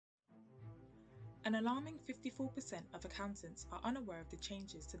An alarming 54% of accountants are unaware of the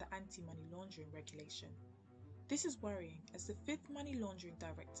changes to the anti-money laundering regulation. This is worrying as the 5th Money Laundering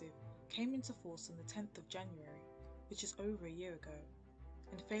Directive came into force on the 10th of January, which is over a year ago,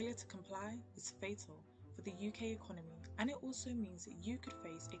 and failure to comply is fatal for the UK economy, and it also means that you could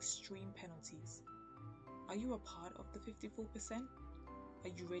face extreme penalties. Are you a part of the 54%? Are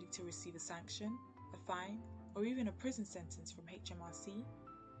you ready to receive a sanction, a fine, or even a prison sentence from HMRC?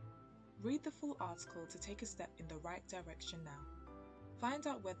 Read the full article to take a step in the right direction now. Find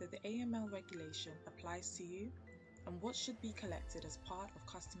out whether the AML regulation applies to you and what should be collected as part of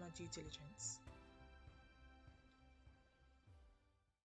customer due diligence.